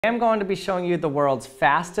I'm going to be showing you the world's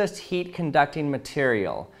fastest heat conducting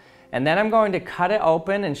material. And then I'm going to cut it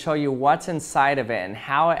open and show you what's inside of it and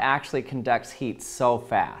how it actually conducts heat so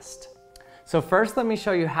fast. So first let me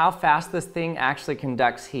show you how fast this thing actually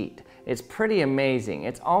conducts heat. It's pretty amazing.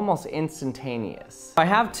 It's almost instantaneous. I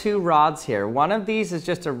have two rods here. One of these is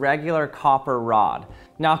just a regular copper rod.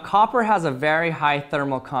 Now copper has a very high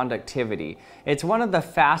thermal conductivity. It's one of the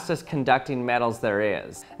fastest conducting metals there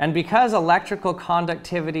is. And because electrical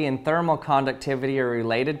conductivity and thermal conductivity are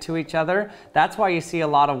related to each other, that's why you see a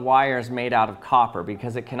lot of wires made out of copper,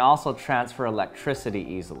 because it can also transfer electricity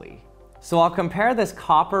easily. So I'll compare this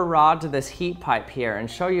copper rod to this heat pipe here and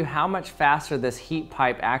show you how much faster this heat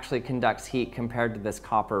pipe actually conducts heat compared to this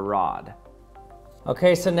copper rod.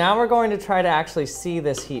 Okay, so now we're going to try to actually see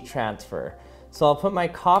this heat transfer. So I'll put my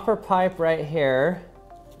copper pipe right here,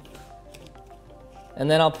 and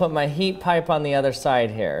then I'll put my heat pipe on the other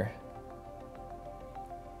side here.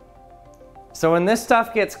 So when this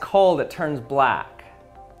stuff gets cold, it turns black.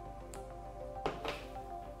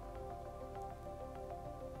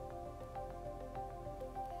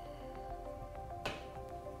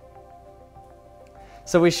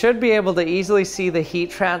 So we should be able to easily see the heat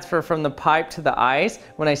transfer from the pipe to the ice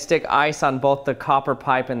when I stick ice on both the copper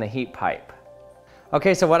pipe and the heat pipe.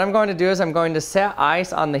 Okay, so what I'm going to do is I'm going to set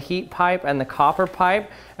ice on the heat pipe and the copper pipe,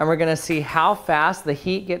 and we're going to see how fast the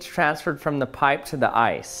heat gets transferred from the pipe to the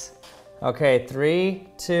ice. Okay, 3,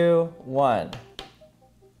 2, 1.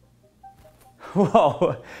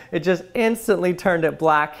 Whoa, it just instantly turned it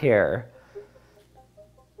black here.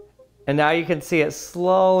 And now you can see it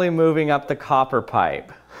slowly moving up the copper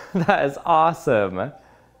pipe. That is awesome.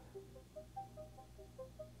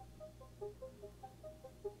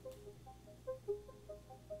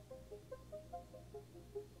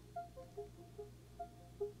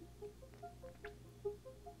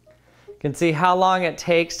 You can see how long it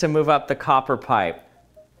takes to move up the copper pipe.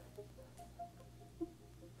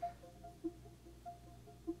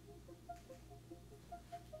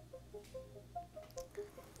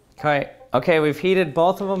 Okay, we've heated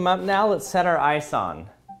both of them up now. Let's set our ice on.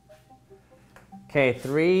 Okay,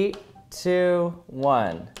 3, 2,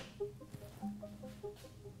 1.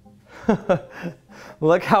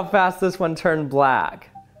 Look how fast this one turned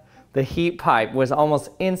black. The heat pipe was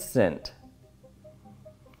almost instant.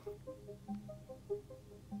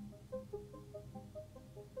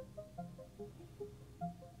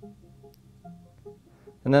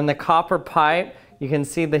 And then the copper pipe, you can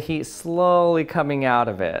see the heat slowly coming out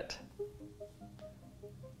of it.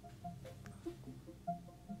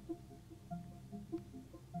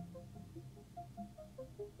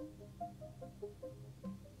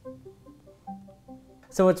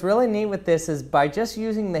 So what's really neat with this is by just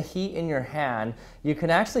using the heat in your hand, you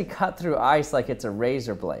can actually cut through ice like it's a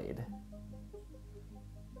razor blade.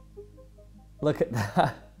 Look at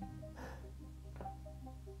that.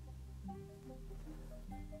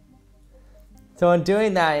 So in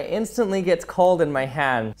doing that, it instantly gets cold in my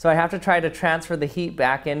hand. So I have to try to transfer the heat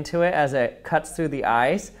back into it as it cuts through the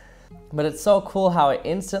ice. But it's so cool how it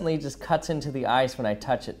instantly just cuts into the ice when I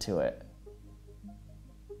touch it to it.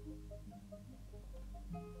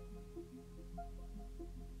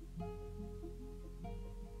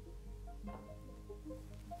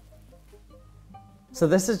 So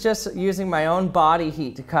this is just using my own body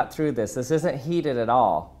heat to cut through this. This isn't heated at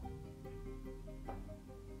all.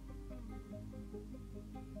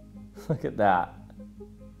 Look at that.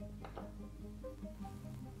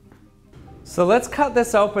 So let's cut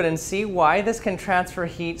this open and see why this can transfer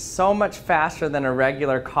heat so much faster than a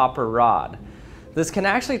regular copper rod. This can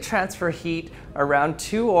actually transfer heat around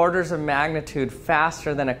 2 orders of magnitude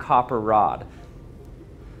faster than a copper rod.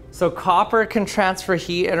 So copper can transfer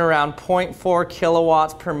heat at around 0.4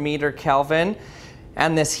 kilowatts per meter Kelvin,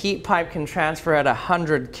 and this heat pipe can transfer at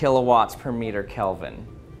 100 kilowatts per meter Kelvin.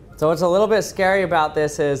 So what's a little bit scary about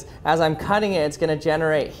this is, as I'm cutting it, it's going to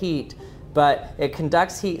generate heat, but it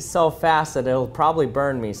conducts heat so fast that it'll probably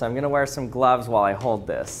burn me, so I'm going to wear some gloves while I hold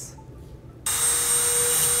this.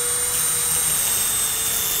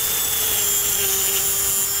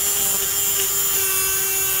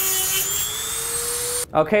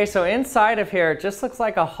 Okay, so inside of here, it just looks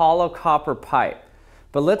like a hollow copper pipe.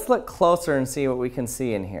 But let's look closer and see what we can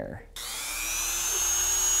see in here.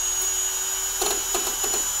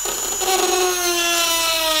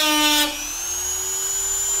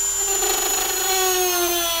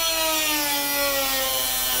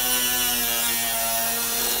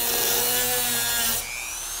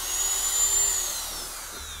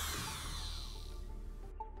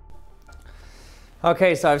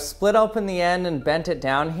 Okay, so I've split open the end and bent it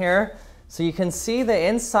down here. So you can see the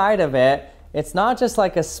inside of it It's not just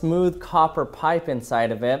like a smooth copper pipe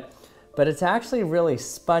inside of it, but it's actually really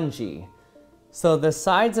spongy. So the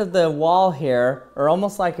sides of the wall here are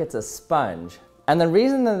almost like it's a sponge. And the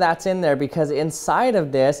reason that that's in there, because inside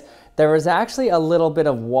of this, there is actually a little bit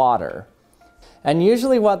of water. And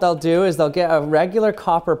usually what they'll do is they'll get a regular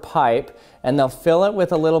copper pipe and they'll fill it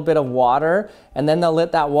with a little bit of water, and then they'll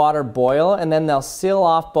let that water boil, and then they'll seal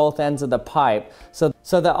off both ends of the pipe. So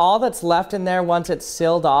that all that's left in there once it's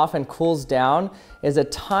sealed off and cools down is a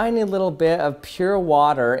tiny little bit of pure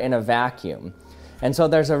water in a vacuum. And so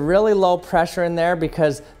there's a really low pressure in there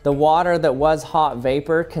because the water that was hot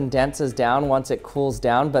vapor condenses down once it cools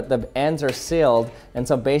down, but the ends are sealed, and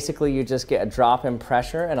so basically you just get a drop in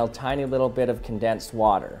pressure and a tiny little bit of condensed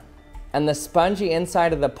water. And the spongy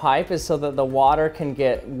inside of the pipe is so that the water can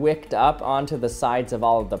get wicked up onto the sides of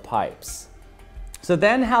all of the pipes. So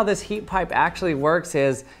then how this heat pipe actually works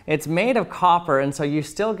is it's made of copper, and so you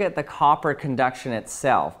still get the copper conduction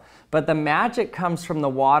itself, but the magic comes from the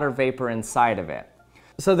water vapor inside of it.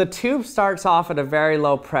 So the tube starts off at a very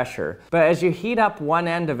low pressure, but as you heat up one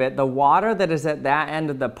end of it, the water that is at that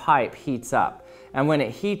end of the pipe heats up. And when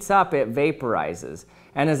it heats up, it vaporizes.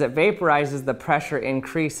 And as it vaporizes, the pressure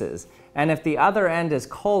increases. And if the other end is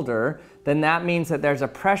colder, then that means that there's a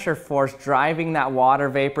pressure force driving that water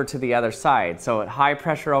vapor to the other side. So at high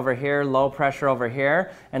pressure over here, low pressure over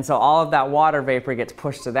here, and so all of that water vapor gets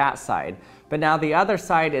pushed to that side. But now the other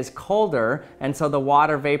side is colder, and so the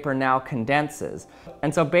water vapor now condenses.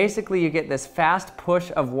 And so basically you get this fast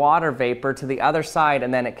push of water vapor to the other side,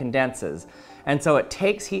 and then it condenses. And so it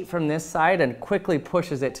takes heat from this side and quickly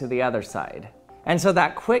pushes it to the other side. And so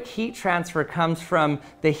that quick heat transfer comes from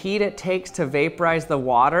the heat it takes to vaporize the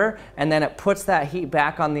water, and then it puts that heat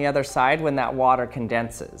back on the other side when that water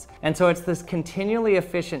condenses. And so it's this continually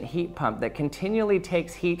efficient heat pump that continually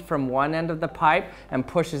takes heat from one end of the pipe and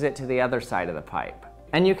pushes it to the other side of the pipe.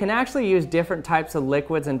 And you can actually use different types of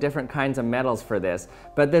liquids and different kinds of metals for this,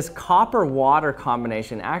 but this copper-water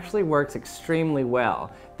combination actually works extremely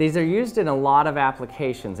well. These are used in a lot of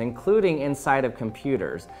applications, including inside of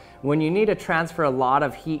computers. When you need to transfer a lot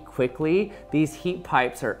of heat quickly, these heat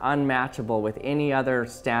pipes are unmatchable with any other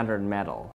standard metal.